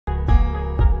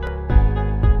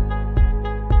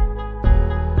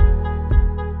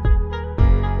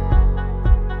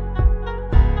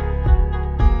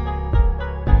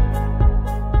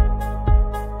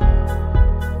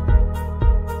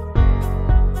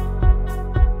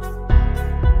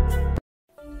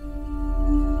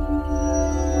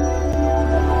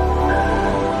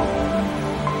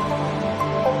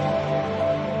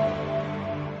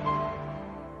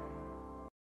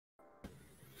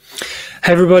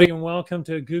everybody, and welcome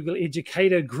to Google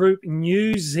Educator Group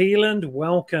New Zealand.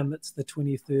 Welcome. It's the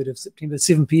 23rd of September,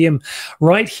 7 p.m.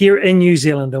 right here in New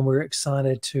Zealand, and we're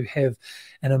excited to have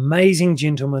an amazing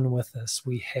gentleman with us.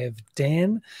 We have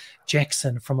Dan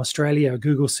Jackson from Australia, a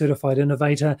Google Certified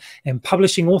Innovator and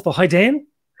Publishing Author. Hi, Dan.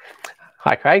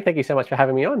 Hi, Craig. Thank you so much for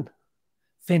having me on.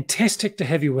 Fantastic to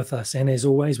have you with us. And as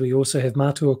always, we also have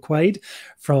Matua Quaid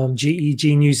from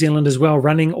GEG New Zealand as well,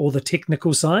 running all the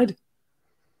technical side.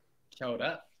 Kia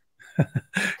ora.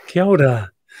 Kia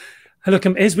ora. Look,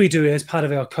 as we do as part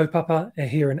of our kaupapa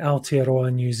here in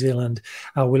Aotearoa, New Zealand,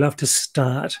 we love to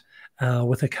start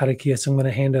with a karakia. So I'm going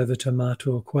to hand over to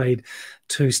Matua Quaid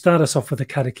to start us off with a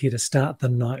karakia to start the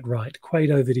night right.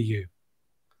 Quaid, over to you.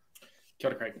 Kia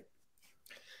ora, Craig.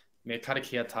 Me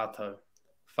karakia tātou.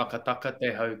 Whakataka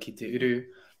te hau ki te uru,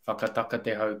 whakataka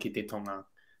te hau ki te tonga.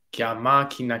 Kia mā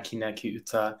kina kina ki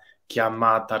uta, kia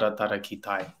mā taratara ki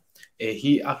tai. E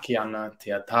hi ake ana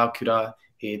te atākura,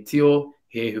 he tio,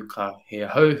 he huka, he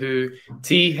hauhu,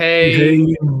 ti hei.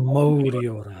 Hei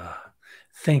Māori ora.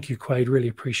 Thank you, Quaid. Really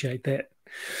appreciate that.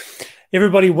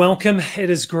 Everybody, welcome. It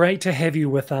is great to have you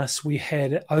with us. We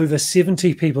had over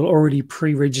 70 people already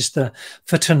pre-register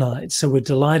for tonight, so we're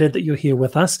delighted that you're here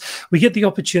with us. We get the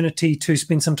opportunity to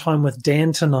spend some time with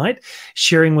Dan tonight,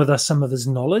 sharing with us some of his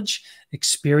knowledge,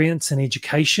 experience and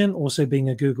education, also being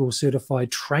a Google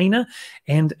certified trainer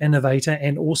and innovator,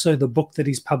 and also the book that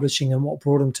he's publishing and what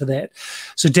brought him to that.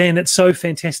 So Dan, it's so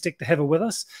fantastic to have you with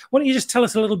us. Why don't you just tell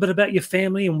us a little bit about your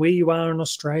family and where you are in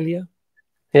Australia?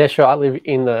 Yeah, sure. I live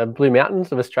in the Blue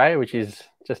Mountains of Australia, which is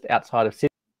just outside of Sydney.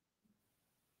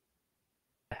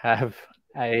 I have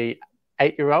a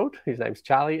 8-year-old whose name's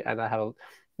Charlie, and I have a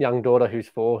young daughter who's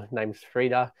 4, name's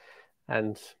Frida.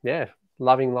 And yeah,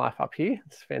 loving life up here.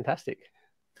 It's fantastic.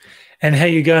 And how are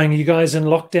you going? Are you guys in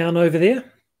lockdown over there?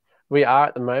 We are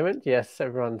at the moment. Yes,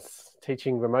 everyone's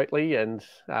teaching remotely, and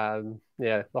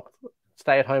yeah,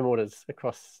 stay-at-home orders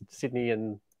across Sydney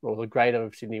and the greater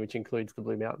of Sydney, which includes the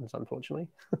Blue Mountains, unfortunately.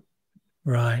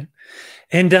 Right.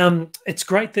 And it's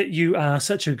great that you are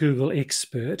such a Google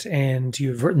expert, and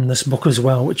you've written this book as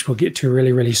well, which we'll get to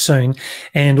really, really soon,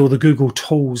 and all the Google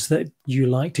tools that you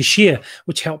like to share,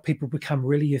 which help people become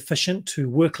really efficient to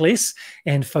work less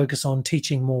and focus on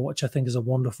teaching more, which I think is a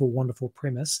wonderful, wonderful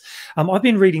premise. I've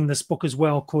been reading this book as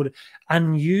well called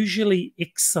Unusually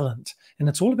Excellent, and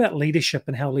it's all about leadership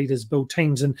and how leaders build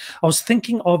teams. And I was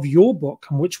thinking of your book,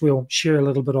 which we'll share a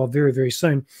little bit of very, very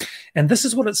soon. And this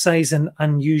is what it says in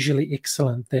Unusually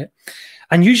Excellent, that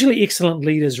unusually excellent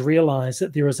leaders realize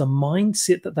that there is a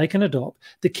mindset that they can adopt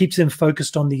that keeps them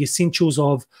focused on the essentials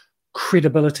of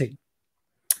credibility.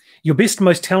 Your best,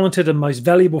 most talented, and most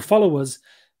valuable followers,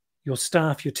 your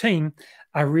staff, your team,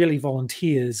 are really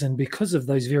volunteers, and because of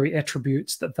those very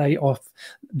attributes that they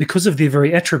because of their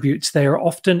very attributes, they are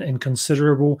often in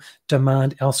considerable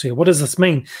demand elsewhere. What does this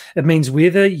mean? It means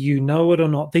whether you know it or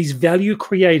not, these value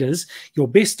creators, your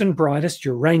best and brightest,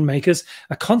 your rainmakers,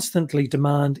 are constantly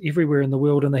demand everywhere in the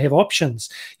world, and they have options.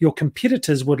 Your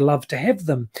competitors would love to have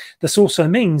them. This also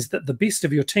means that the best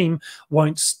of your team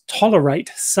won't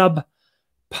tolerate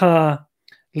subpar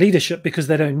leadership because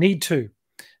they don't need to.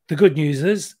 The good news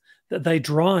is that they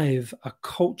drive a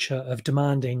culture of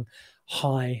demanding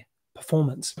high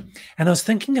performance. And I was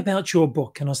thinking about your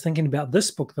book, and I was thinking about this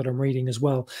book that I'm reading as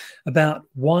well, about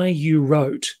why you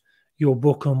wrote your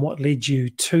book and what led you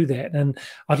to that. And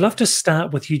I'd love to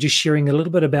start with you just sharing a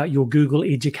little bit about your Google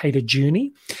Educator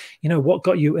journey, you know, what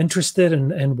got you interested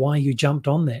and why you jumped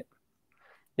on that.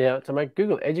 Yeah, so my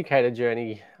Google Educator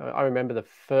journey, I remember the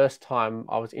first time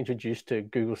I was introduced to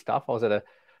Google stuff. I was at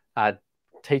a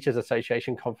Teachers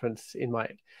Association conference in my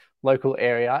local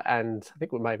area, and I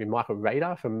think it may be Michael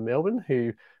Radar from Melbourne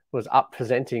who was up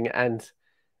presenting. And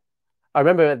I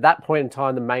remember at that point in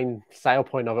time, the main sale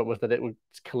point of it was that it was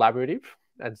collaborative,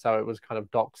 and so it was kind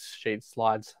of docs, sheets,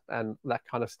 slides, and that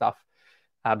kind of stuff.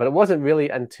 But it wasn't really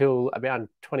until about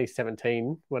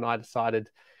 2017 when I decided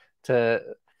to.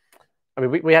 I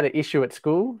mean, we had an issue at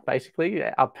school. Basically,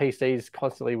 our PCs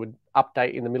constantly would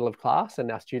update in the middle of class,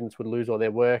 and our students would lose all their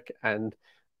work, and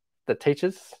the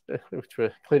teachers, which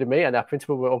were included me, and our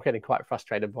principal, were all getting quite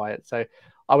frustrated by it. So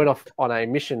I went off on a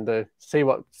mission to see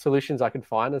what solutions I could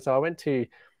find. And so I went to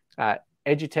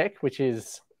EduTech, which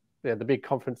is the big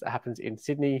conference that happens in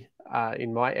Sydney,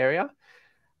 in my area.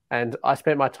 And I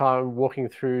spent my time walking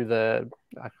through the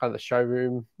kind of the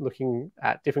showroom, looking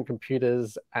at different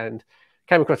computers, and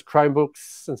came across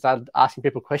Chromebooks and started asking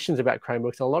people questions about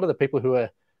Chromebooks. And a lot of the people who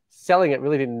were selling it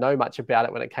really didn't know much about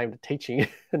it when it came to teaching.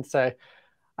 And so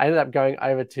I ended up going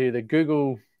over to the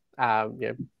Google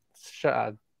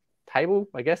table,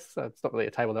 I guess. It's not really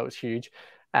a table, that was huge.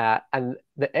 and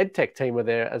the EdTech team were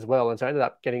there as well. And so I ended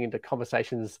up getting into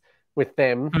conversations with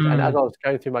them. And as I was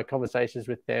going through my conversations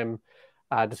with them,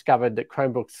 I discovered that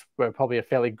Chromebooks were probably a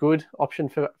fairly good option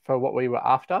for what we were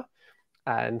after.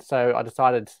 And so I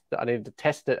decided that I needed to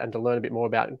test it and to learn a bit more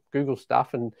about Google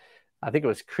stuff. And I think it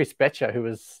was Chris Betcher, who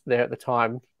was there at the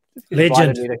time,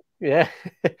 Legend.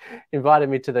 invited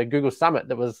me to the Google Summit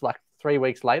that was like 3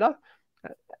 weeks later.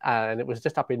 And it was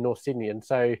just up in North Sydney. And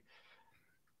so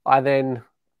I then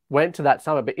went to that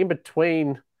summit, but in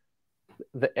between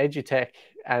the EduTech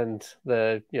and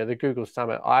the Google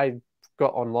Summit, I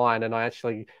got online and I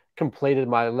actually completed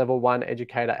my level 1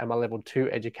 educator and my level 2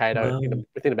 educator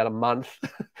within about a month.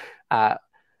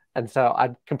 And so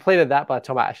I completed that by the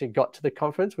time I actually got to the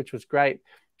conference, which was great.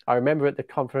 I remember at the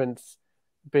conference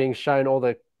being shown all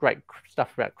the great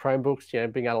stuff about Chromebooks,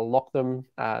 being able to lock them,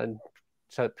 and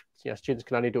so students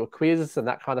can only do a quiz and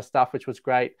that kind of stuff, which was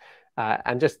great.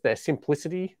 And just their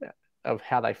simplicity of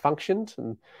how they functioned,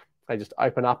 and they just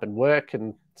open up and work,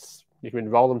 and you can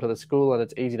enroll them to the school, and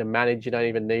it's easy to manage. You don't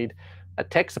even need a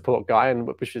tech support guy, and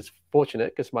which is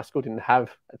fortunate because my school didn't have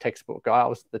a tech support guy. I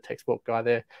was the tech support guy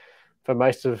there for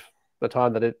most of the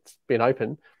time that it's been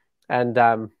open. And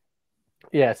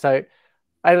so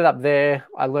I ended up there.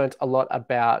 I learned a lot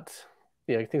about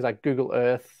things like Google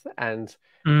Earth and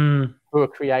Google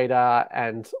Creator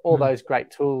and all those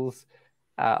great tools.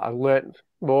 I learned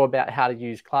more about how to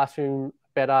use Classroom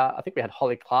better. I think we had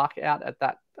Holly Clark out at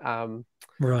that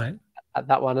at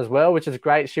that one as well, which is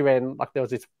great. She ran, there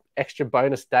was this extra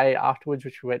bonus day afterwards,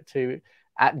 which we went to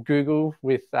at Google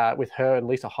with her and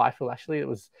Lisa Highfill. Actually, it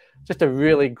was just a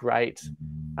really great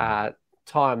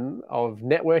time of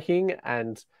networking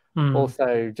and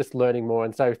also just learning more.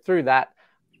 And so through that,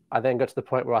 I then got to the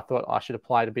point where I thought I should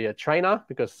apply to be a trainer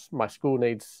because my school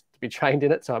needs to be trained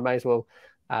in it. So I may as well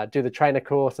do the trainer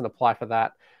course and apply for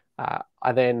that.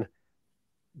 I then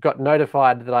got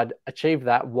notified that I'd achieved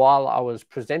that while I was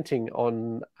presenting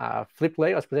on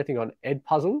Fliply. I was presenting on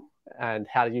Edpuzzle and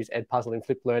how to use Edpuzzle in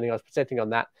Flip Learning. I was presenting on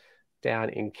that down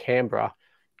in Canberra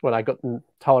when I got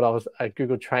told I was a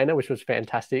Google trainer, which was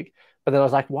fantastic. But then I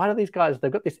was like, why do these guys,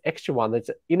 they've got this extra one that's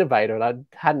an innovator, and I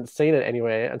hadn't seen it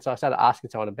anywhere. And so I started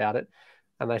asking someone about it,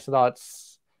 and they said,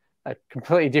 it's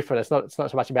completely different. It's not so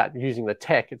much about using the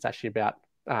tech. It's actually about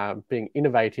being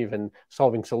innovative and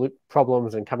solving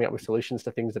problems and coming up with solutions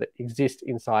to things that exist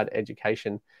inside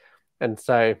education. And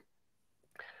so,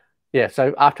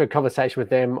 so after a conversation with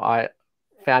them, I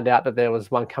found out that there was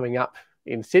one coming up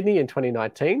in Sydney in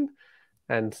 2019,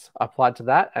 and I applied to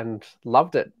that and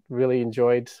loved it. Really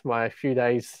enjoyed my few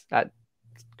days at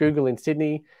Google in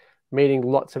Sydney, meeting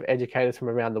lots of educators from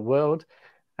around the world.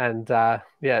 And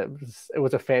it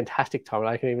was a fantastic time. And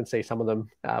I can even see some of them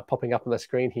popping up on the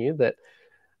screen here that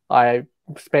I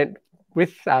spent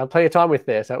with plenty of time with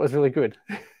there. So it was really good.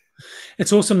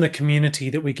 It's awesome, the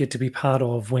community that we get to be part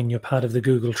of when you're part of the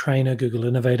Google Trainer, Google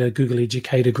Innovator, Google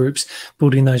Educator groups,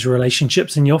 building those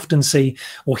relationships. And you often see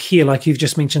or hear, like you've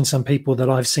just mentioned, some people that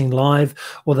I've seen live,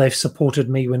 or they've supported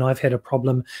me when I've had a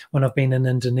problem when I've been in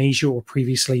Indonesia or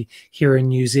previously here in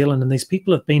New Zealand. And these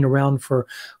people have been around for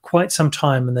quite some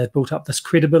time, and they've built up this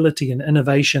credibility and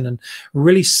innovation and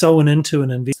really sown into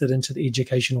and invested into the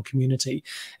educational community.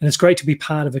 And it's great to be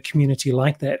part of a community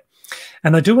like that.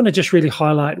 And I do want to just really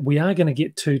highlight, we are going to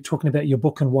get to talking about your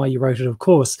book and why you wrote it, of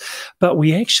course, but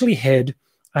we actually had,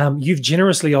 you've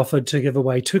generously offered to give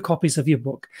away 2 copies of your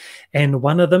book, and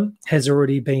one of them has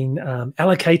already been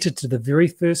allocated to the very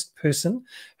first person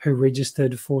who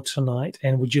registered for tonight.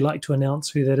 And would you like to announce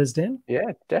who that is, Dan?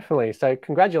 Yeah, definitely. So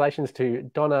congratulations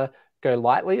to Donna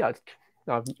Golightly. I'm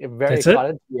very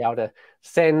excited to be able to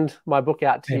send my book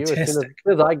out to you. As soon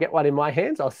as I get one in my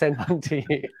hands, I'll send one to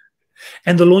you.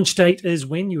 And the launch date is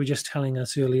when? You were just telling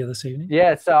us earlier this evening.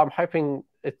 Yeah, so I'm hoping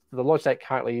the launch date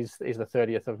currently is the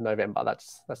 30th of November.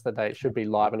 That's the day it should be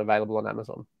live and available on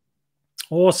Amazon.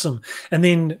 Awesome. And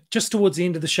then just towards the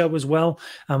end of the show as well,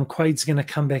 Quade's going to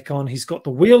come back on. He's got the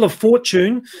Wheel of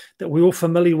Fortune that we're all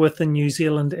familiar with in New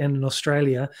Zealand and in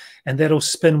Australia, and that'll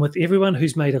spin with everyone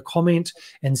who's made a comment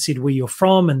and said where you're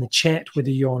from in the chat, whether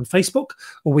you're on Facebook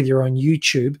or whether you're on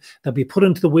YouTube. They'll be put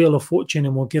into the Wheel of Fortune,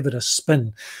 and we'll give it a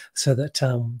spin so that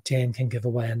Dan can give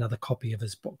away another copy of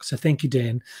his book. So thank you,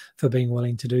 Dan, for being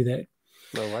willing to do that.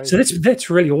 No worries. So that's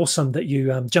really awesome that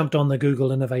you jumped on the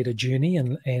Google Innovator journey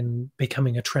and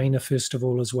becoming a trainer first of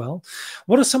all as well.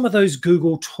 What are some of those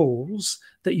Google tools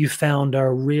that you found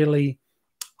are really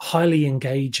highly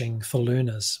engaging for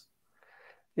learners?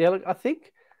 Yeah, look, I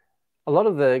think a lot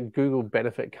of the Google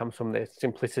benefit comes from their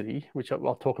simplicity, which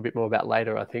I'll talk a bit more about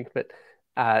later, I think. But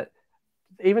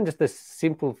even just the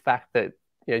simple fact that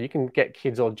you know, you can get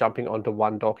kids all jumping onto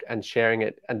OneDoc and sharing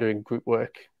it and doing group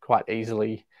work quite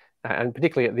easily. And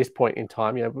particularly at this point in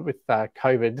time, you know, with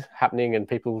COVID happening and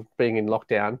people being in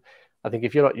lockdown, I think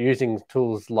if you're not using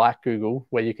tools like Google,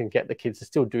 where you can get the kids to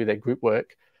still do their group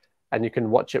work and you can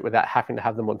watch it without having to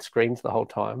have them on screens the whole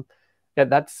time, yeah,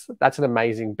 that's an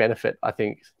amazing benefit, I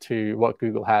think, to what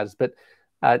Google has. But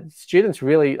students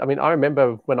really, I mean, I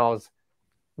remember when I was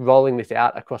rolling this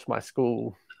out across my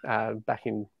school back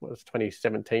in, what was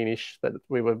 2017-ish, that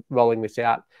we were rolling this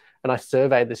out. And I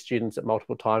surveyed the students at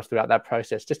multiple times throughout that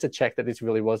process just to check that this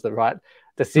really was the right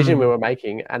decision we were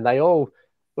making. And it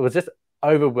was just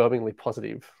overwhelmingly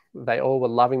positive. They all were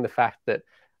loving the fact that,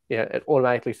 you know, it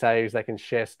automatically saves, they can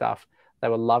share stuff. They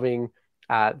were loving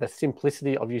the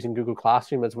simplicity of using Google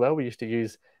Classroom as well. We used to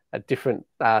use a different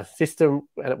system,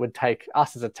 and it would take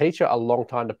us as a teacher a long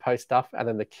time to post stuff, and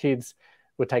then the kids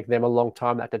would take them a long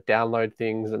time. They had to download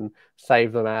things and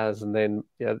save them as, and then,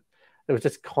 you know, it was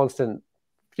just constant,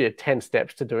 10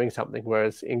 steps to doing something,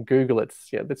 whereas in Google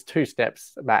it's 2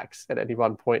 steps max at any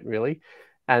one point, really.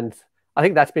 And I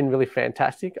think that's been really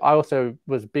fantastic. I also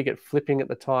was big at flipping at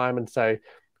the time, and so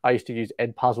I used to use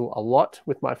Edpuzzle a lot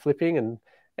with my flipping. And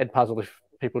Edpuzzle, if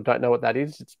people don't know what that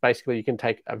is, it's basically you can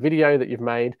take a video that you've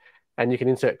made and you can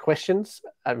insert questions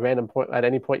at random point at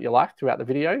any point you like throughout the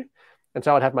video. And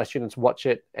so I'd have my students watch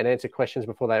it and answer questions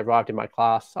before they arrived in my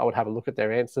class. I would have a look at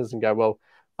their answers and go, well,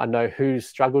 I know who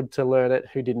struggled to learn it,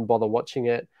 who didn't bother watching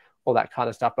it, all that kind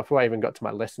of stuff before I even got to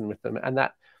my lesson with them. And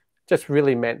that just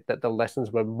really meant that the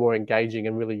lessons were more engaging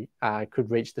and really could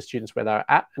reach the students where they were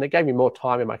at. And it gave me more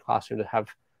time in my classroom to have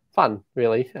fun,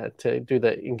 really, to do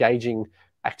the engaging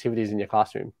activities in your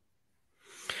classroom.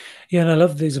 Yeah, and I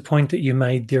love there's a point that you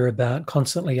made there about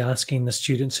constantly asking the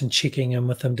students and checking in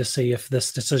with them to see if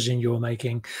this decision you're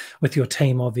making with your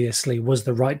team obviously was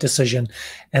the right decision.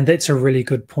 And that's a really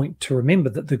good point to remember,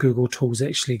 that the Google tools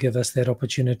actually give us that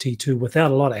opportunity to,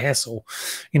 without a lot of hassle,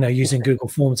 using Google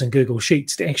Forms and Google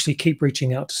Sheets, to actually keep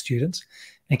reaching out to students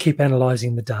and keep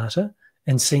analyzing the data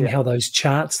and seeing how those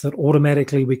charts that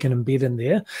automatically we can embed in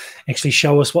there actually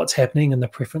show us what's happening and the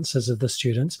preferences of the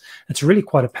students. It's really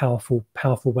quite a powerful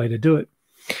way to do it.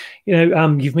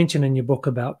 You've mentioned in your book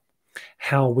about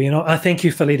how I thank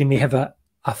you for letting me have a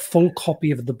full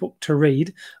copy of the book to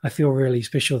read. I feel really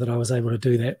special that I was able to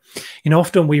do that.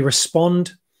 Often we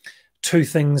respond to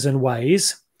things in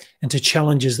ways and to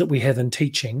challenges that we have in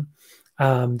teaching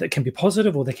that can be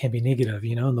positive or they can be negative,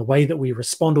 and the way that we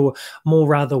respond, or more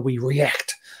rather we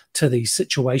react to these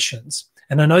situations.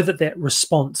 And I know that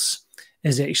response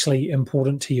is actually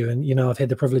important to you. And, I've had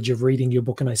the privilege of reading your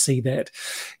book, and I see that,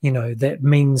 that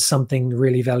means something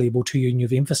really valuable to you. And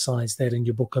you've emphasized that in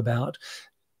your book about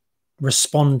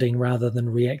responding rather than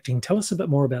reacting. Tell us a bit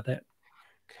more about that.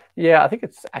 Yeah, I think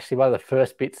it's actually one of the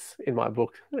first bits in my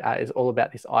book is all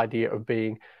about this idea of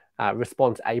being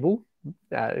response able.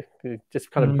 Just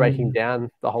kind of breaking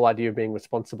down the whole idea of being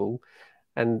responsible.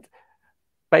 And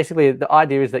basically the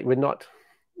idea is that we're not,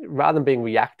 rather than being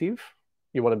reactive,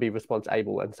 you want to be response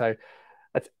able. And so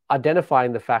it's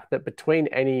identifying the fact that between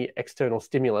any external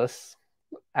stimulus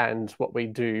and what we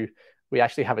do, we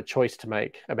actually have a choice to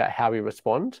make about how we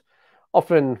respond.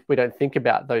 Often we don't think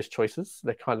about those choices.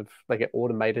 They get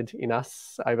automated in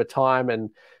us over time, and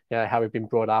how we've been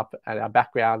brought up and our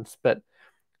backgrounds. But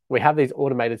we have these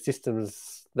automated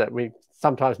systems that we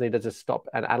sometimes need to just stop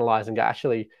and analyze and go,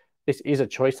 actually, this is a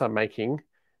choice I'm making,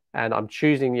 and I'm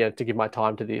choosing to give my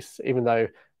time to this, even though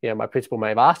my principal may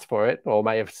have asked for it or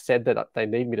may have said that they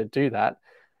need me to do that.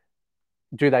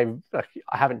 I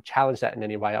haven't challenged that in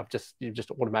any way. You've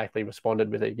just automatically responded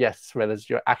with a yes, whereas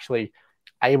you're actually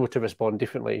able to respond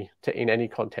differently in any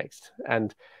context.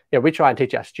 And we try and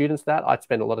teach our students that. I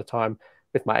spend a lot of time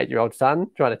with my 8-year-old son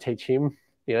trying to teach him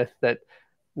that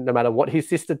no matter what his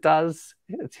sister does,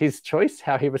 it's his choice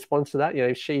how he responds to that.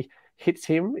 If she hits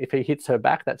him, if he hits her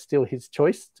back, that's still his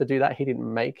choice to do that. He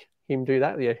didn't make him do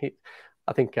that.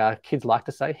 I think kids like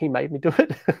to say, he made me do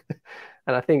it.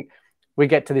 And I think we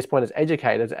get to this point as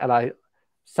educators, and I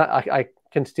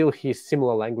can still hear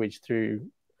similar language through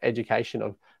education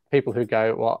of people who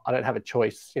go, well, I don't have a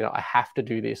choice. I have to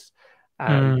do this.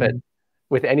 But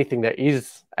with anything, there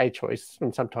is a choice.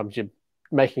 And sometimes you're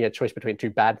making a choice between 2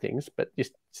 bad things, but you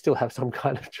still have some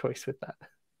kind of choice with that.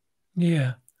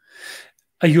 Yeah.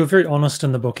 You were very honest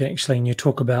in the book, actually, and you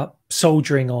talk about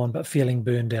soldiering on but feeling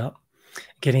burned out,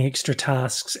 getting extra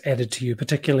tasks added to you,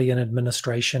 particularly in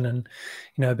administration,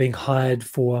 and being hired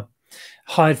for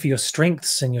your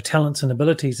strengths and your talents and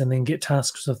abilities, and then get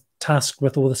tasked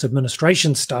with all this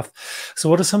administration stuff. So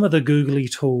what are some of the googly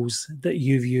tools that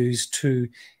you've used to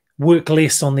work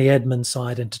less on the admin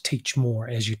side and to teach more,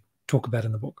 as you talk about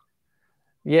in the book?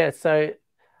 Yeah, so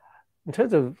in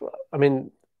terms of, I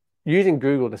mean, using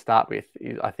Google to start with,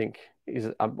 I think, is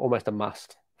almost a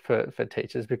must for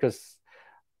teachers because,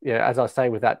 as I was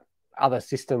saying, with that other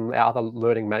system, our other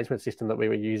learning management system that we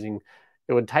were using,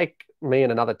 it would take me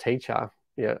and another teacher,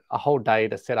 a whole day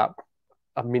to set up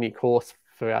a mini course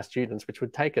for our students, which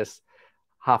would take us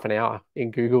half an hour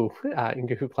in Google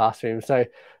Classroom. So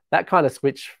that kind of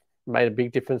switch made a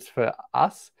big difference for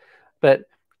us. But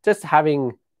just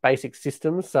having basic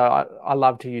systems. So I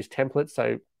love to use templates.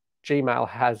 So Gmail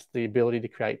has the ability to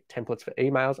create templates for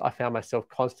emails. I found myself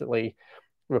constantly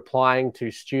replying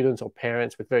to students or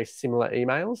parents with very similar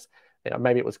emails.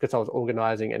 Maybe it was because I was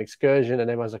organizing an excursion and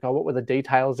everyone's like, oh, what were the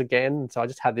details again? So I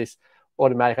just had this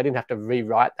automatic, I didn't have to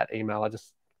rewrite that email. I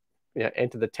just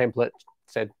entered the template,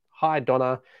 said, hi,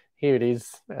 Donna, here it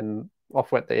is, and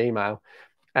off went the email.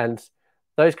 And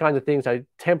those kinds of things, so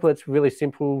templates, really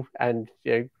simple, and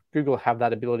Google have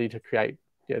that ability to create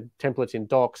templates in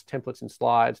docs, templates in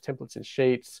slides, templates in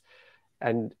sheets,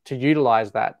 and to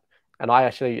utilize that. And I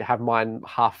actually have mine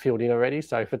half filled in already.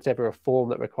 So if it's ever a form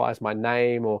that requires my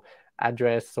name or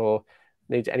address or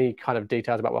needs any kind of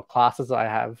details about what classes I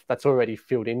have, that's already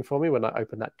filled in for me when I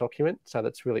open that document. So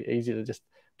that's really easy to just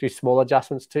do small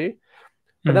adjustments to.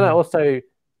 But then I also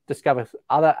discover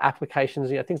other applications,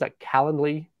 things like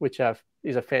Calendly, which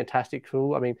is a fantastic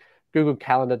tool. I mean, Google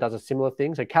Calendar does a similar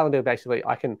thing. So Calendar, basically,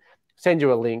 I can send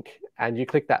you a link and you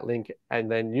click that link and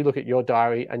then you look at your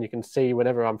diary and you can see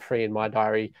whenever I'm free in my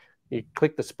diary, you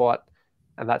click the spot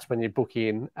and that's when you book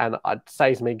in. And it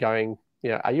saves me going,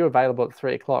 are you available at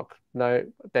 3 o'clock? No,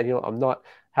 Daniel, I'm not.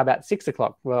 How about 6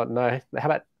 o'clock? Well, no. How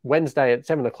about Wednesday at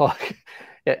 7 o'clock?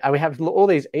 And we have all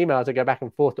these emails that go back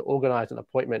and forth to organize an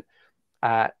appointment.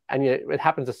 And it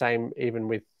happens the same even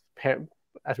with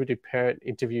as we do parent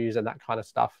interviews and that kind of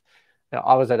stuff.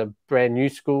 I was at a brand new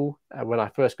school when I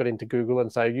first got into Google.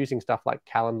 And so using stuff like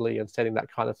Calendly and setting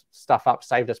that kind of stuff up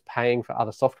saved us paying for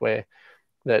other software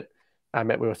that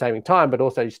meant we were saving time, but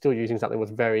also still using something that was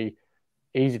very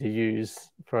easy to use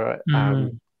for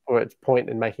its point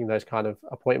in making those kind of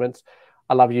appointments.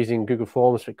 I love using Google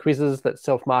Forms for quizzes that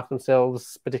self-mark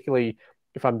themselves, particularly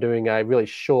if I'm doing a really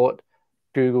short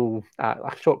Google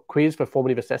a short quiz for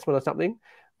formative assessment or something.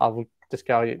 I'll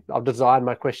design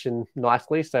my question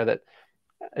nicely so that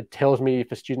it tells me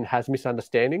if a student has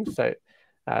misunderstandings. So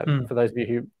for those of you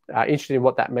who are interested in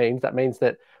what that means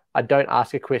that I don't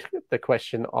ask the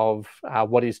question of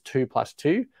what is 2 plus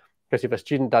 2, because if a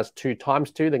student does 2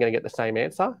 times 2, they're going to get the same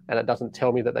answer, and it doesn't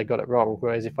tell me that they got it wrong.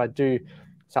 Whereas if I do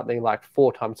something like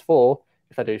 4 times 4,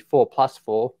 if I do 4 plus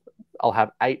 4, I'll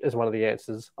have 8 as one of the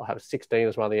answers. I'll have 16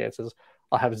 as one of the answers.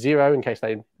 I'll have 0 in case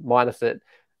they minus it,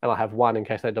 and I'll have 1 in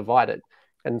case they divide it.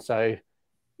 And so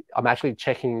I'm actually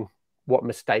checking what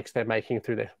mistakes they're making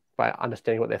by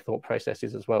understanding what their thought process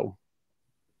is as well.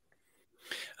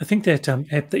 I think that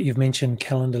app that you've mentioned,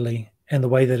 Calendly, and the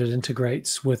way that it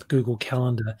integrates with Google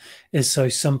Calendar is so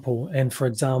simple. And for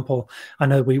example, I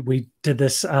know we did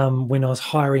this when I was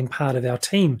hiring part of our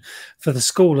team for the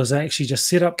school, is I actually just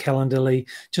set up Calendly,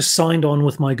 just signed on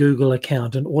with my Google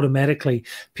account, and automatically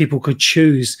people could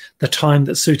choose the time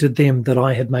that suited them that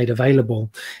I had made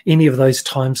available, any of those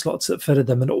time slots that fitted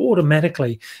them, and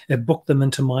automatically it booked them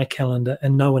into my calendar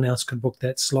and no one else could book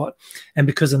that slot. And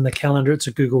because in the calendar, it's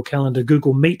a Google Calendar,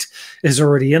 Google Meet is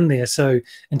already in there. So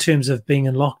in terms of being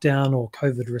in lockdown or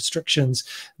COVID restrictions,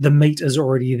 the Meet is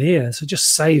already there. So it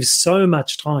just saves so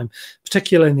much time,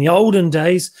 particularly in the olden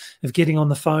days of getting on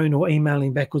the phone or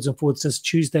emailing backwards and forwards. Does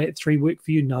Tuesday at 3 work for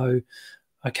you? No.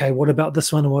 Okay, what about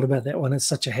this one and what about that one? It's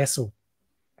such a hassle.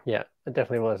 Yeah, it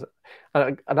definitely was.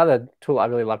 Another tool I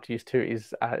really love to use too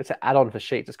is it's an add-on for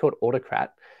Sheets. It's called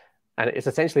Autocrat, and it's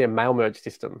essentially a mail merge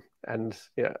system. And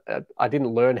I didn't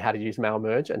learn how to use mail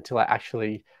merge until I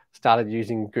actually started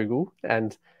using Google.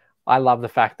 And I love the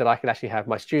fact that I can actually have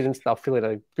my students, they'll fill in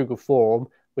a Google form,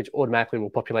 which automatically will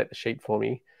populate the sheet for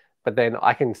me. But then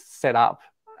I can set up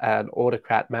an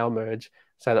Autocrat mail merge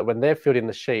so that when they've filled in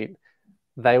the sheet,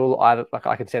 they will either,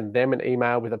 I can send them an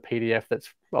email with a PDF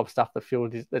that's of stuff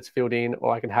that's filled in,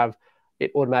 or I can have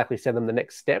it automatically send them the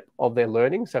next step of their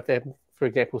learning. So if they're, for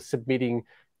example, submitting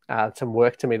some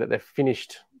work to me that they've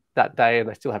finished that day and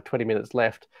they still have 20 minutes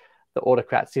left, the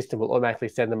Autocrat system will automatically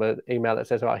send them an email that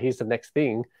says, "Oh, here's the next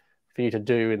thing for you to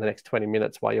do in the next 20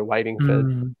 minutes while you're waiting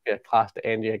for class to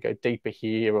end. Go deeper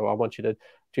here, or I want you to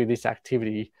do this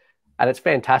activity." And it's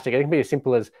fantastic. It can be as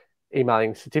simple as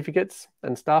emailing certificates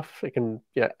and stuff. It can,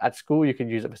 at school, you could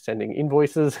use it for sending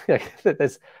invoices.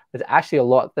 There's actually a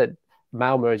lot that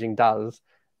mail merging does.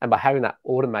 And by having that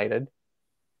automated,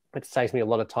 it saves me a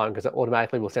lot of time because it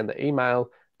automatically will send the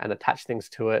email and attach things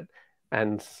to it.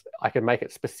 and I can make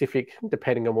it specific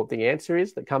depending on what the answer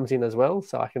is that comes in as well.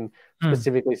 So I can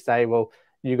specifically say, well,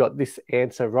 you got this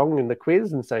answer wrong in the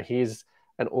quiz, and so here's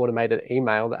an automated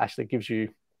email that actually gives you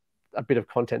a bit of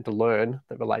content to learn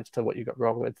that relates to what you got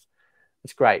wrong.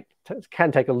 It's great. It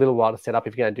can take a little while to set up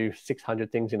if you're going to do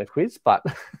 600 things in a quiz, but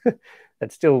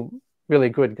it's still really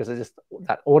good because it's just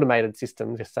that automated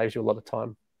system just saves you a lot of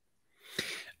time.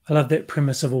 I love that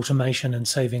premise of automation and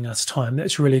saving us time.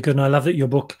 That's really good. And I love that your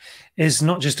book is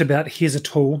not just about here's a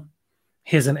tool,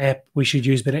 here's an app we should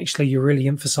use, but actually you really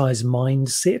emphasize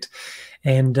mindset.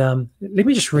 And let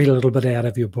me just read a little bit out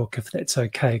of your book, if that's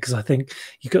okay, because I think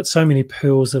you've got so many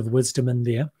pearls of wisdom in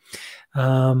there.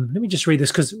 Let me just read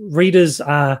this, because leaders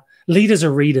are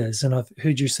readers, and I've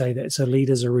heard you say that, so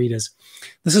leaders are readers.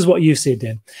 This is what you said,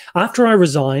 Dan. After I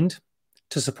resigned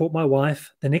to support my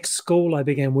wife, the next school I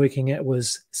began working at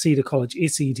was Cedar College,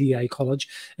 SEDA College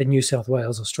in New South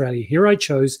Wales, Australia. Here I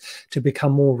chose to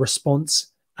become more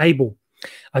response able.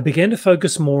 I began to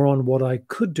focus more on what I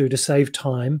could do to save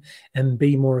time and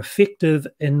be more effective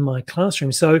in my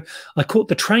classroom. So I caught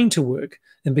the train to work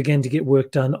and began to get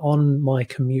work done on my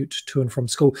commute to and from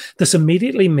school. This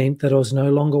immediately meant that I was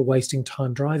no longer wasting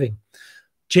time driving.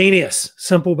 Genius,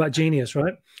 simple but genius,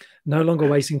 right? No longer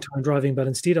wasting time driving, but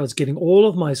instead I was getting all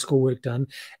of my schoolwork done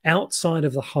outside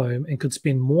of the home and could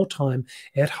spend more time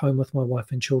at home with my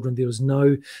wife and children. There was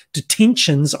no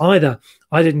detentions either.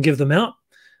 I didn't give them out,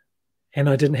 and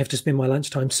I didn't have to spend my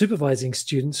lunchtime supervising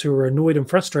students who were annoyed and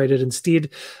frustrated. Instead,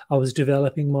 I was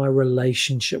developing my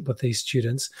relationship with these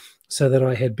students so that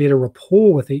I had better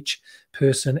rapport with each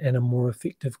person and a more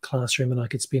effective classroom. And I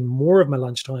could spend more of my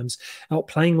lunchtimes out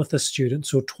playing with the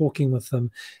students or talking with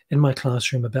them in my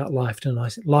classroom about life. And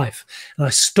I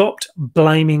stopped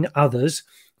blaming others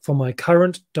for my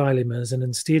current dilemmas and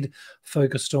instead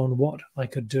focused on what I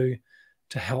could do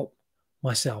to help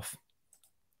myself.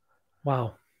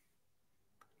 Wow.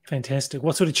 Fantastic.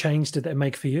 What sort of change did that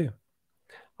make for you?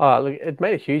 Oh, look, it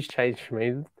made a huge change for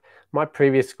me. My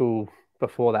previous school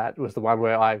before that was the one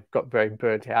where I got very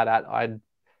burnt out at. I'd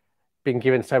been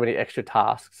given so many extra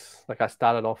tasks. Like I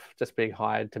started off just being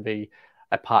hired to be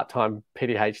a part-time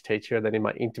PDH teacher, and then in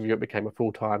my interview it became a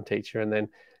full-time teacher. And then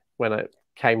when it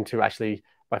came to actually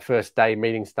my first day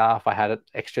meeting staff, I had an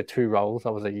extra 2 roles.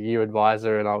 I was a year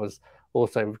advisor and I was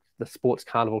also the sports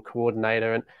carnival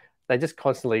coordinator, and they just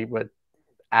constantly were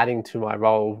adding to my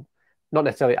role, not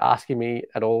necessarily asking me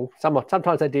at all.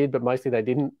 Sometimes they did, but mostly they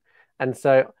didn't. And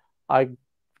so I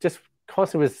just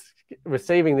constantly was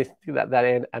receiving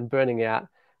that and burning out.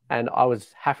 And I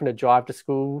was having to drive to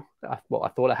school. Well, I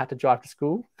thought I had to drive to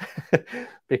school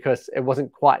because it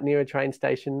wasn't quite near a train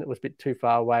station. It was a bit too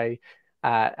far away.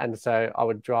 And so I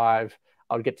would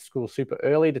get to school super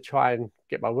early to try and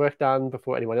get my work done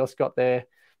before anyone else got there.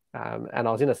 And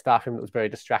I was in a staff room that was very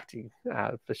distracting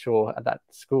for sure at that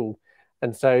school.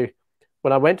 And so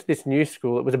when I went to this new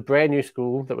school, it was a brand new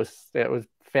school that was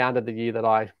founded the year that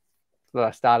I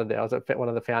started there. I was one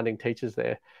of the founding teachers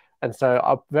there. And so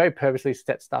I very purposely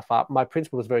set stuff up. My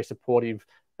principal was very supportive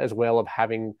as well of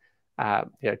having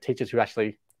teachers who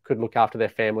actually could look after their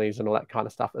families and all that kind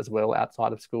of stuff as well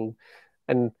outside of school.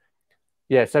 And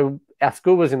yeah, so our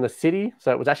school was in the city,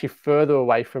 so it was actually further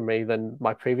away from me than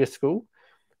my previous school.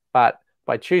 But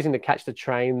by choosing to catch the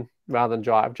train rather than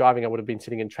driving, I would have been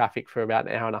sitting in traffic for about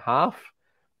an hour and a half.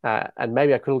 And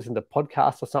maybe I could listen to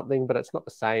podcasts or something, but it's not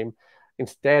the same.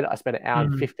 Instead, I spent an hour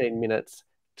and 15 minutes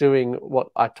doing what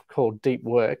I call deep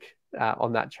work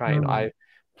on that train. I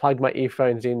plugged my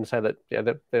earphones in so that,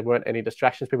 there weren't any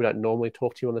distractions. People don't normally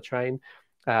talk to you on the train.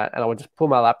 And I would just pull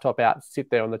my laptop out, sit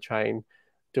there on the train,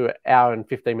 do an hour and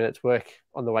 15 minutes work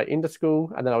on the way into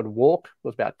school. And then I would walk. It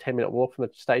was about a 10-minute walk from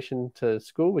the station to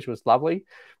school, which was lovely.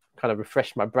 Kind of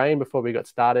refreshed my brain before we got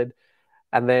started.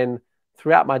 And then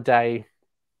throughout my day,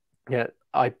 the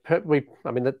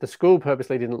school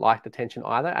purposely didn't like detention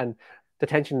either. And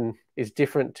detention is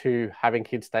different to having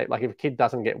kids stay. Like if a kid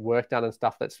doesn't get work done and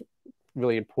stuff that's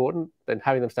really important, then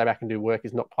having them stay back and do work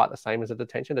is not quite the same as a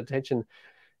detention. Detention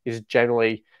is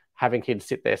generally having kids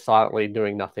sit there silently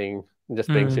doing nothing and just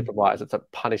being supervised. It's a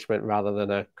punishment rather than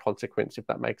a consequence, if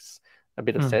that makes a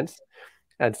bit of sense.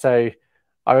 And so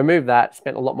I removed that,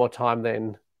 spent a lot more time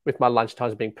then with my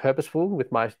lunchtimes being purposeful. With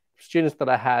my students that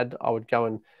I had, I would go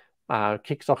and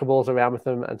kick soccer balls around with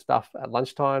them and stuff at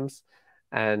lunchtimes.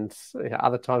 And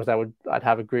other times I'd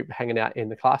have a group hanging out in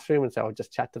the classroom, and so I would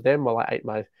just chat to them while I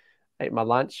ate my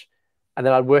lunch. And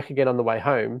then I'd work again on the way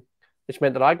home, which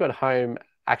meant that I got home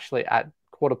actually at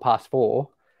 4:15,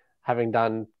 having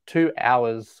done 2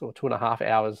 hours or 2.5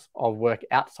 hours of work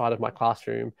outside of my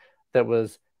classroom that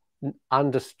was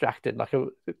undistracted. Like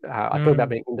I talk about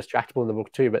being indistractable in the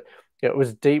book too, but it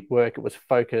was deep work. It was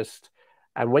focused,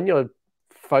 and when you're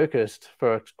focused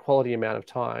for a quality amount of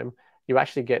time, you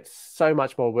actually get so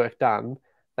much more work done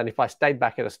than if I stayed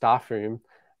back in a staff room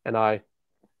and I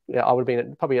would have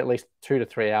been probably at least 2 to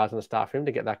 3 hours in the staff room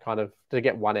to get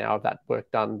 1 hour of that work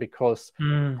done, because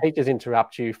teachers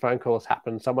interrupt you, phone calls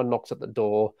happen, someone knocks at the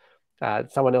door,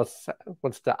 someone else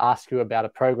wants to ask you about a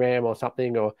program or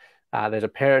something, or there's a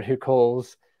parent who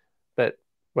calls. But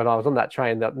when I was on that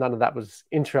train, none of that was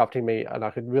interrupting me, and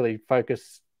I could really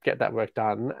focus, get that work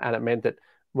done. And it meant that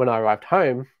when I arrived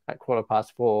home at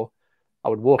 4:15, I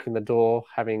would walk in the door,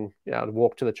 having I'd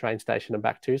walk to the train station and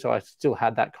back too. So I still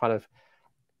had that kind of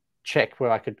check where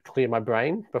I could clear my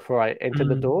brain before I entered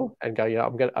the door and go,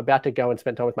 I'm about to go and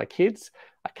spend time with my kids.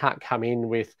 I can't come in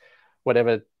with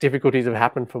whatever difficulties have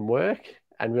happened from work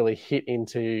and really hit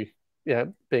into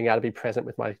being able to be present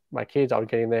with my kids. I would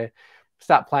get in there,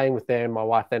 start playing with them. My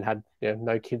wife then had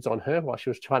no kids on her while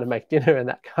she was trying to make dinner and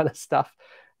that kind of stuff.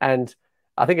 And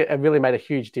I think it really made a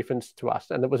huge difference to us.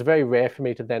 And it was very rare for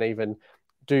me to then even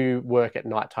do work at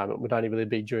nighttime. It would only really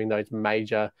be during those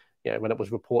major, when it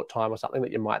was report time or something,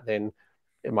 that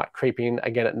it might creep in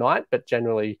again at night. But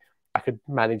generally, I could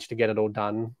manage to get it all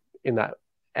done in that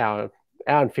hour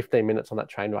and 15 minutes on that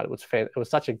train ride. It was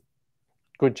such a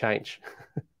good change.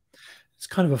 It's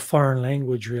kind of a foreign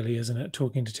language, really, isn't it?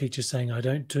 Talking to teachers saying, I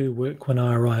don't do work when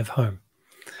I arrive home.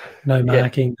 No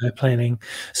marking, no planning.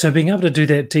 So being able to do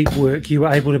that deep work, you were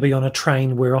able to be on a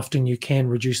train where often you can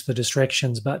reduce the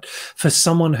distractions. But for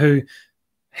someone who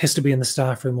has to be in the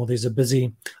staff room, or there's a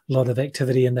busy lot of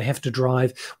activity and they have to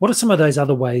drive, what are some of those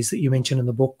other ways that you mentioned in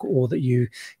the book, or that you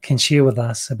can share with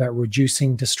us about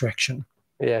reducing distraction?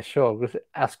 Yeah, sure. Because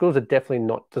our schools are definitely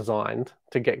not designed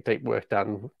to get deep work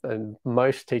done. And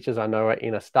most teachers I know are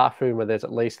in a staff room where there's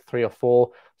at least 3 or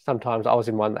 4. Sometimes I was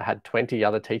in one that had 20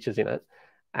 other teachers in it.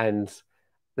 And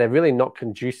they're really not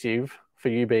conducive for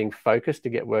you being focused to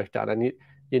get work done. And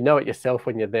you know it yourself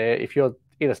when you're there. If you're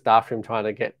in a staff room trying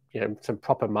to get some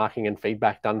proper marking and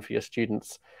feedback done for your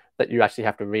students, that you actually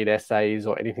have to read essays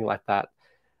or anything like that,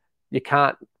 you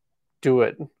can't do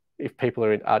it if people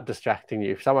are distracting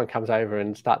you. If someone comes over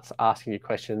and starts asking you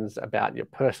questions about your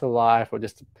personal life or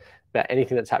just about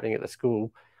anything that's happening at the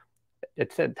school,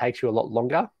 it takes you a lot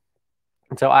longer.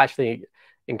 And so I actually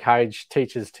encourage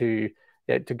teachers to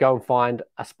go and find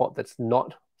a spot that's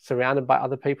not surrounded by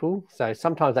other people. So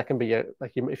sometimes that can be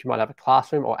if you might have a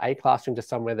classroom or a classroom just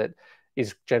somewhere that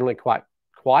is generally quite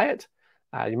quiet.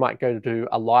 You might go to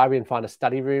a library and find a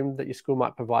study room that your school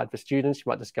might provide for students. You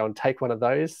might just go and take one of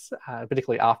those,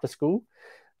 particularly after school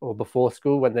or before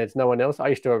school when there's no one else. I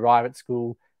used to arrive at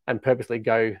school and purposely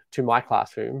go to my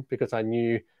classroom because I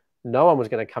knew no one was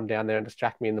going to come down there and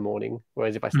distract me in the morning.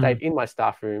 Whereas if I stayed in my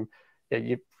staff room,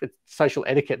 social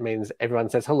etiquette means everyone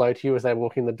says hello to you as they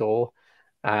walk in the door.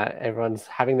 Everyone's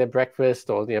having their breakfast,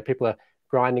 or people are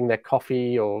grinding their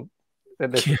coffee, or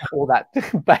there's all that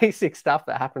basic stuff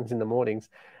that happens in the mornings.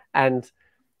 And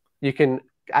you can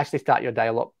actually start your day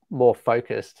a lot more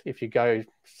focused if you go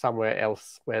somewhere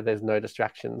else where there's no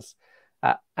distractions.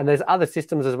 And there's other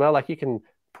systems as well. Like you can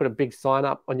put a big sign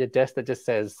up on your desk that just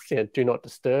says, do not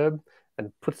disturb,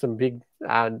 and put some big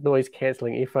noise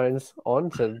cancelling earphones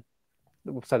on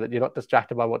so that you're not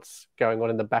distracted by what's going on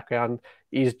in the background,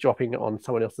 eavesdropping on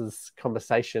someone else's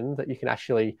conversation, that you can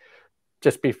actually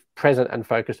just be present and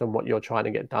focused on what you're trying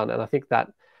to get done. And I think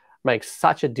that makes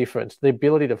such a difference. The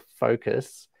ability to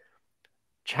focus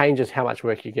changes how much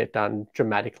work you get done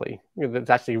dramatically. There's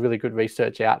actually really good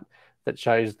research out that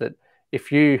shows that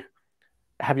if you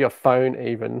have your phone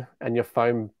and your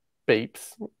phone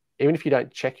beeps, even if you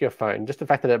don't check your phone, just the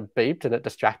fact that it beeped and it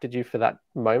distracted you for that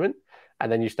moment,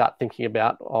 and then you start thinking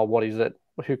about, what is it?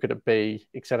 Who could it be?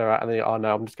 Etc. And then,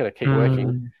 no, I'm just going to keep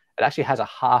working. It actually has a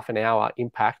half an hour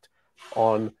impact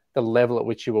on the level at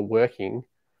which you were working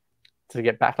to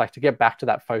get back to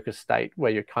that focused state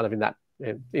where you're kind of in that.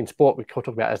 In sport, we talk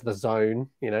about as the zone.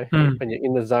 When you're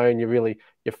in the zone,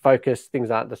 you're focused.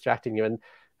 Things aren't distracting you.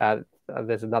 And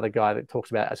there's another guy that talks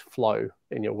about it as flow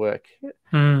in your work.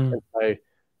 And so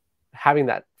having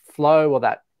that flow, or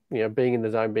that being in the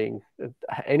zone, being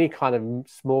any kind of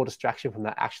small distraction from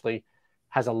that, actually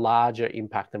has a larger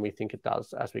impact than we think it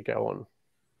does as we go on.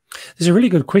 There's a really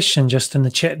good question just in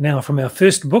the chat now from our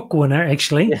first book winner,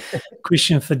 actually.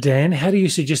 Question for Dan. How do you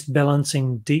suggest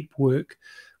balancing deep work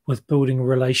with building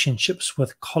relationships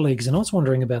with colleagues? And I was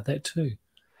wondering about that too.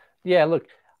 Yeah, look,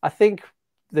 I think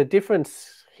the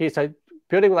difference here, so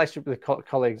building relationships with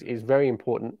colleagues is very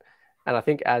important. And I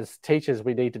think as teachers,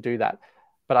 we need to do that.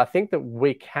 But I think that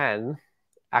we can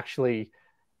actually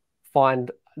find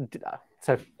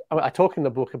so I talk in the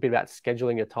book a bit about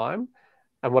scheduling your time.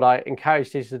 And what I encourage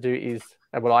teachers to do is,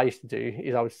 and what I used to do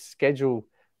is I would schedule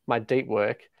my deep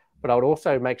work, but I would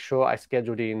also make sure I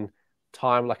scheduled in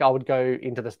time. Like I would go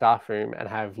into the staff room and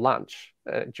have lunch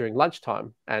during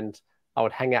lunchtime, and I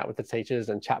would hang out with the teachers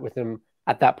and chat with them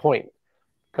at that point.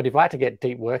 But if I had to get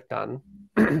deep work done,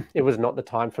 it was not the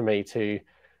time for me to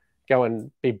go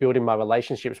and be building my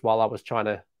relationships while I was trying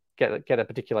to get a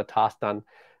particular task done.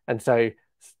 And so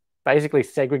basically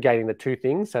segregating the two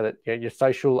things so that your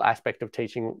social aspect of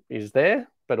teaching is there,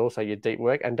 but also your deep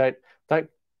work, and don't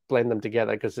blend them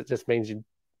together, because it just means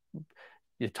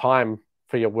your time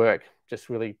for your work just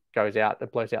really goes out,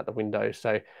 it blows out the window.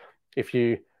 So if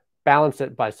you balance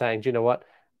it by saying, do you know what,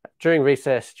 during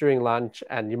recess, during lunch,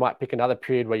 and you might pick another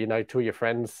period where two of your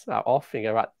friends are off, and you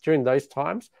go, right, during those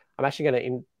times, I'm actually going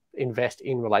to invest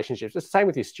in relationships. It's the same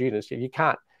with your students. You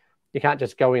can't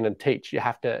just go in and teach. You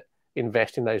have to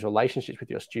invest in those relationships with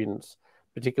your students,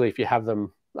 particularly if you have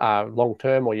them long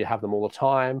term or you have them all the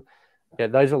time.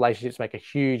 Those relationships make a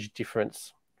huge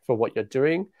difference for what you're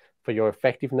doing, for your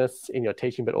effectiveness in your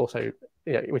teaching, but also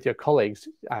with your colleagues.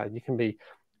 You can be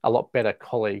a lot better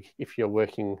colleague if you're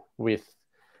working with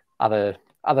other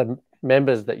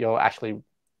members that you're actually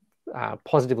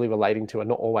positively relating to, and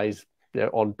not always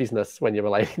on business when you're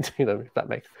relating to them, if that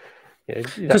makes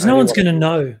because no one's going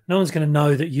to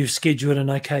know that you've scheduled in,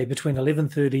 okay, between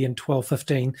 11:30 and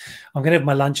 12:15 I'm going to have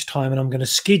my lunchtime and I'm going to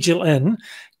schedule in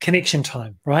connection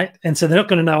time, right? And so they're not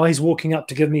going to know, oh, he's walking up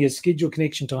to give me a scheduled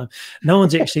connection time. No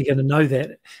one's actually going to know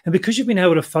that. And because you've been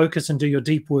able to focus and do your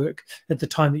deep work at the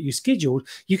time that you scheduled,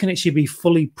 you can actually be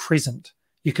fully present.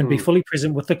 You can be fully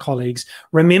present with the colleagues.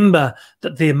 Remember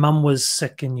that their mum was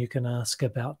sick, and you can ask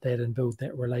about that and build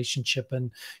that relationship,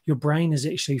 and your brain is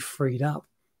actually freed up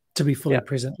to be fully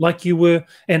present, like you were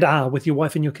and are with your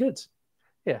wife and your kids.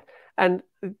 Yeah. And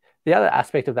the other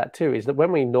aspect of that too is that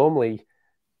when we normally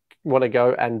want to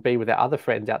go and be with our other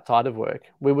friends outside of work,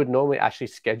 we would normally actually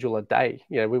schedule a day.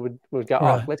 We would go,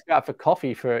 right, oh, let's go out for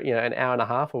coffee for an hour and a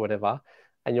half or whatever,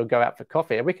 and you'll go out for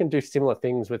coffee. And we can do similar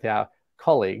things with our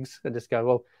colleagues and just go,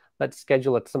 well, let's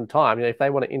schedule it some time. If they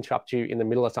want to interrupt you in the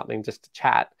middle of something just to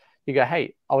chat, you go,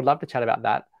 hey, I would love to chat about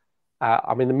that.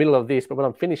 I'm in the middle of this, but when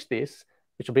I'm finished this,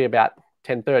 which will be about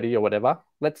 10:30 or whatever,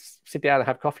 let's sit down and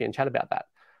have coffee and chat about that.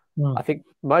 I think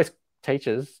most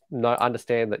teachers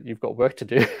understand that you've got work to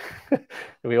do.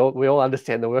 we all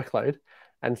understand the workload,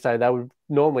 and so they would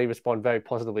normally respond very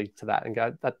positively to that and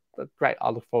go, that's great, I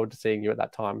look forward to seeing you at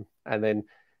that time. And then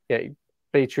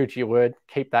be true to your word,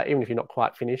 keep that, even if you're not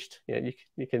quite finished. You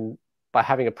can, by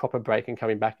having a proper break and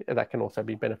coming back, that can also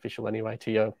be beneficial anyway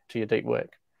to your deep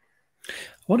work. I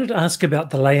wanted to ask about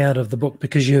the layout of the book,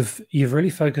 because you've really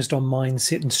focused on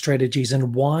mindset and strategies,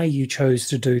 and why you chose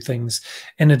to do things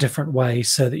in a different way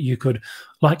so that you could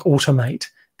automate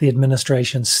the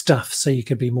administration stuff so you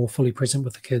could be more fully present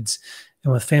with the kids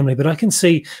and with family. But I can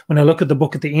see when I look at the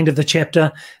book at the end of the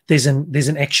chapter, there's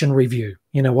an action review.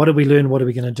 What did we learn? What are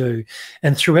we going to do?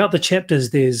 And throughout the chapters,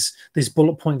 there's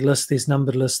bullet point lists, there's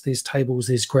numbered lists, there's tables,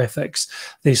 there's graphics,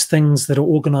 there's things that are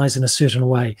organized in a certain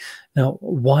way. Now,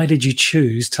 why did you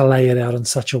choose to lay it out in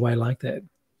such a way like that?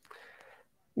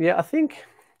 Yeah, I think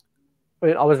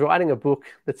I was writing a book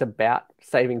that's about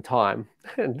saving time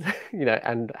and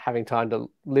and having time to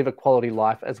live a quality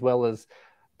life, as well as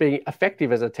being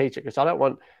effective as a teacher, because I don't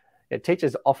want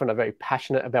teachers often are very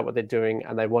passionate about what they're doing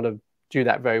and they want to do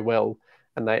that very well,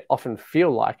 and they often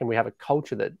feel like, and we have a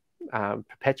culture that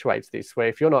perpetuates this, where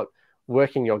if you're not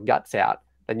working your guts out,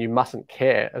 then you mustn't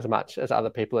care as much as other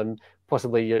people, and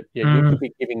possibly you could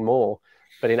be giving more.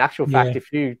 But in actual fact,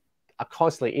 if you are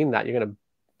constantly in that, you're going to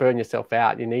burn yourself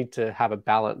out. You need to have a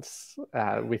balance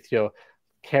with your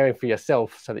caring for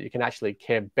yourself so that you can actually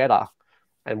care better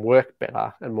and work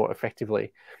better and more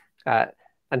effectively.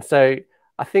 And so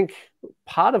I think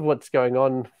part of what's going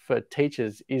on for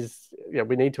teachers is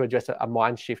we need to address a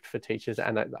mind shift for teachers,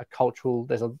 and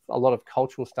there's a lot of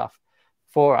cultural stuff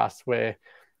for us where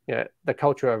the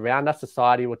culture around us,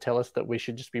 society will tell us that we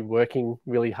should just be working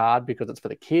really hard because it's for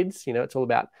the kids. It's all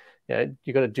about,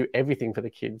 you got to do everything for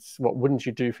the kids. What wouldn't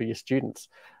you do for your students?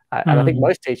 And I think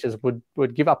most teachers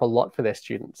would give up a lot for their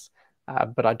students.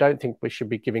 But I don't think we should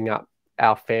be giving up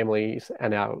our families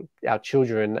and our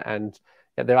children. And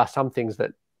there are some things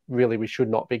that really we should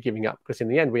not be giving up, because in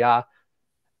the end, we are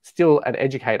still an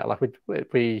educator. Like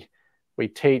we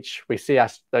teach, we see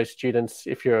those students.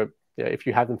 If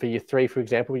you have them for year 3, for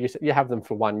example, you have them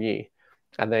for 1 year,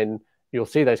 and then you'll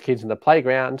see those kids in the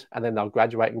playground, and then they'll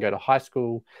graduate and go to high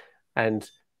school, and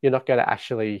you're not going to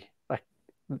actually,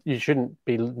 you shouldn't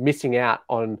be missing out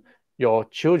on your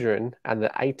children and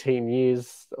the 18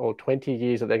 years or 20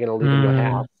 years that they're going to live in your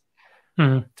house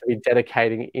to be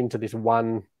dedicating into this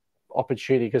one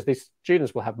opportunity, because these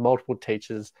students will have multiple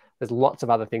teachers. There's lots of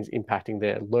other things impacting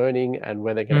their learning and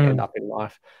where they're going to end up in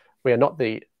life. We are not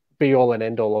the be all and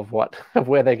end all of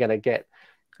where they're going to get.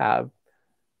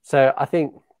 So I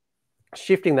think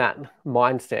shifting that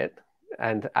mindset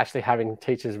and actually having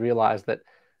teachers realize that,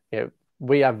 you know,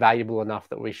 we are valuable enough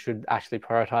that we should actually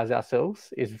prioritize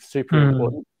ourselves is super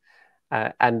important.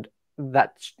 And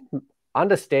that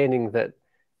understanding that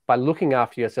by looking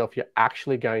after yourself, you're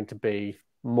actually going to be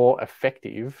more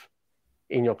effective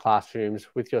in your classrooms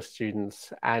with your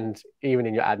students and even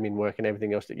in your admin work and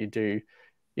everything else that you do.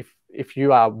 If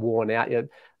you are worn out, you know,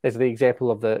 there's the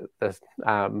example of the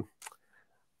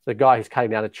guy who's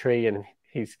cutting down a tree, and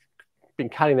he's been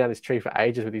cutting down this tree for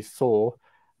ages with his saw,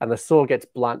 and the saw gets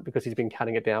blunt because he's been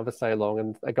cutting it down for so long.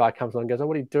 And a guy comes on and goes, "Oh,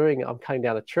 what are you doing?" "I'm cutting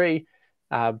down a tree,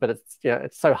 but it's, you know,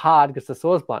 it's so hard because the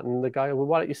saw's blunt." And the guy, "Well,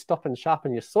 why don't you stop and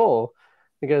sharpen your saw?"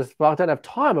 He goes, "Well, I don't have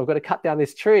time. I've got to cut down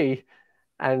this tree."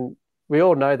 And we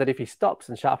all know that if he stops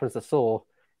and sharpens the saw,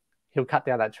 he'll cut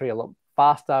down that tree a lot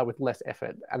faster with less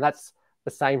effort. And that's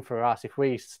the same for us. If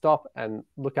we stop and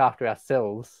look after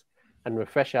ourselves and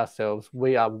refresh ourselves,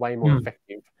 we are way more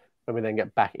effective when we then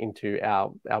get back into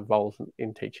our roles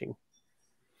in teaching.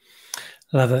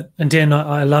 Love it. And Dan,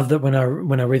 I love that when I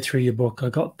read through your book, I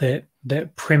got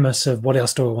that premise of what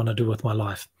else do I want to do with my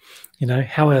life? You know,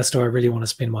 how else do I really want to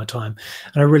spend my time?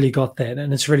 And I really got that.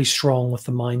 And it's really strong with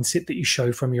the mindset that you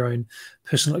show from your own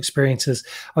personal experiences.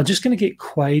 I'm just going to get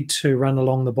Quade to run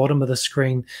along the bottom of the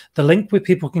screen the link where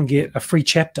people can get a free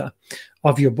chapter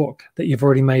of your book that you've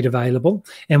already made available.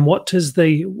 And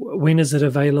when is it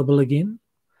available again?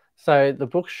 So the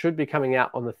book should be coming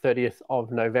out on the 30th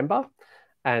of November.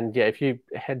 And yeah, if you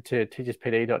head to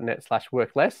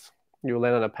teacherspd.net/workless, you'll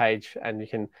land on a page and you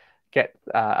can get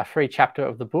a free chapter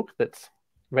of the book that's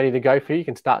ready to go for you. You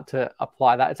can start to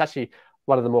apply that. It's actually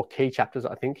one of the more key chapters,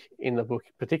 I think, in the book,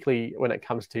 particularly when it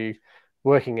comes to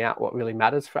working out what really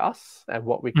matters for us and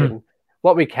what we can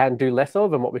do less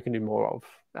of and what we can do more of,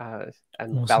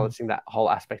 and awesome. Balancing that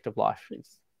whole aspect of life.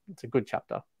 It's a good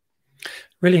chapter.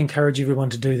 Really encourage everyone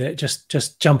to do that.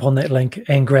 Just jump on that link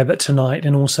and grab it tonight,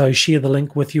 and also share the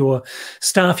link with your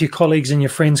staff, your colleagues and your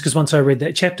friends, because once I read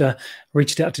that chapter, I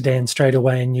reached out to Dan straight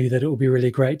away and knew that it would be really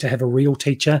great to have a real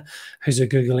teacher who's a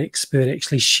Google expert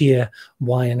actually share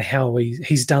why and how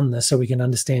he's done this, so we can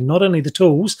understand not only the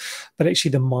tools, but actually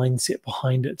the mindset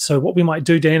behind it. So what we might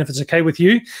do, Dan, if it's okay with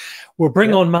you, we'll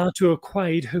bring on Matua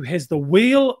Quade, who has the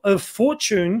Wheel of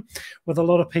Fortune with a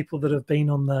lot of people that have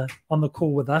been on the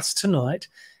call with us tonight.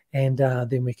 And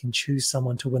then we can choose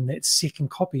someone to win that second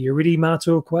copy. You ready,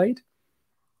 Matua Quade?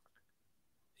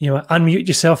 You know, unmute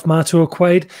yourself, Matua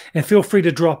Quade, and feel free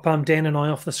to drop Dan and I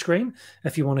off the screen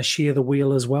if you want to share the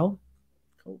wheel as well.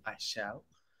 Cool, I shall.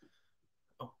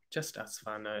 Oh, just us,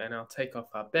 whānau, and I'll take off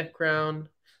our background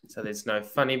so there's no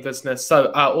funny business.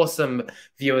 So our awesome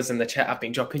viewers in the chat, I've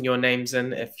been dropping your names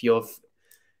in if you've...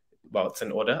 Well, it's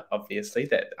in order, obviously,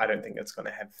 that I don't think it's going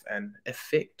to have an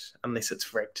effect unless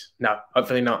it's rigged. No,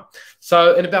 hopefully not.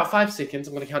 So in about 5 seconds,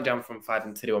 I'm going to count down from 5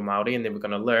 in Te Reo Māori, and then we're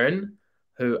going to learn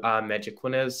who are magic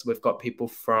winners. We've got people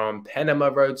from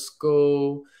Panama Road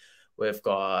School. We've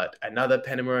got another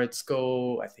Panama Road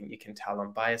School. I think you can tell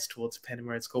I'm biased towards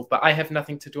Panama Road School, but I have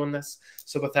nothing to do on this.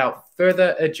 So without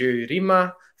further ado,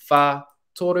 rima, wha,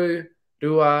 toru,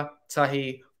 rua,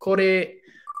 tahi, kore.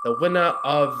 The winner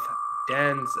of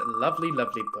Dan's lovely,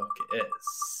 lovely book is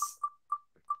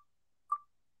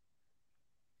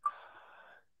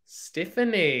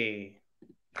Stephanie.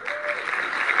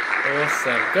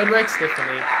 Awesome. Good work,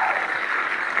 Stephanie.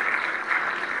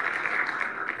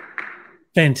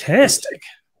 Fantastic.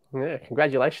 Yeah,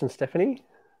 congratulations, Stephanie.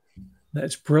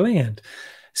 That's brilliant.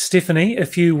 Stephanie,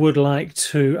 if you would like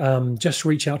to just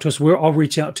reach out to us, I'll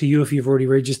reach out to you if you've already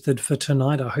registered for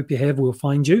tonight. I hope you have. We'll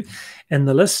find you in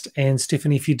the list. And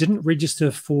Stephanie, if you didn't register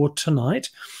for tonight,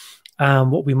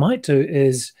 what we might do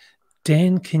is,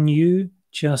 Dan, can you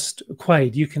just,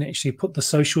 Quade, you can actually put the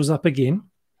socials up again,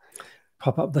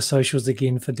 pop up the socials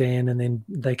again for Dan, and then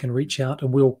they can reach out,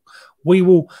 and we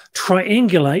will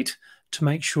triangulate to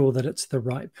make sure that it's the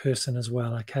right person as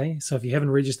well, okay? So if you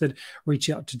haven't registered, reach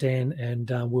out to Dan,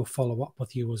 and we'll follow up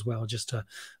with you as well, just to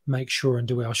make sure and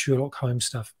do our Sherlock Holmes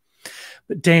stuff.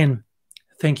 But Dan,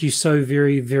 thank you so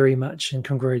very, very much, and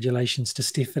congratulations to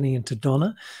Stephanie and to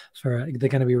Donna for they're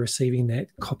going to be receiving that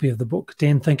copy of the book.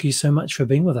 Dan, thank you so much for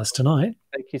being with us tonight.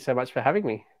 Thank you so much for having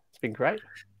me. It's been great.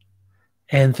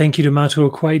 And thank you to Matua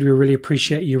Quaid. We really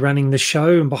appreciate you running the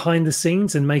show and behind the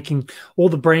scenes and making all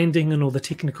the branding and all the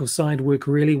technical side work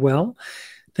really well.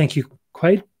 Thank you,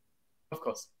 Quaid. Of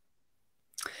course.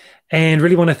 And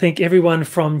really want to thank everyone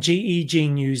from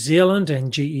GEG New Zealand and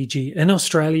GEG in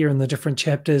Australia and the different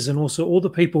chapters, and also all the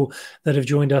people that have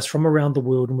joined us from around the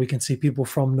world. And we can see people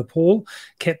from Nepal,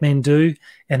 Kathmandu,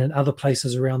 and in other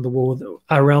places around the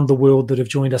world that have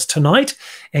joined us tonight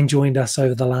and joined us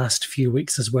over the last few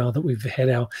weeks as well, that we've had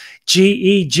our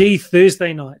GEG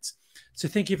Thursday nights. So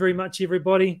thank you very much,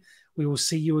 everybody. We will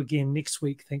see you again next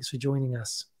week. Thanks for joining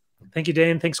us. Thank you,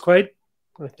 Dan. Thanks, Quaid.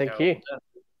 Thank you.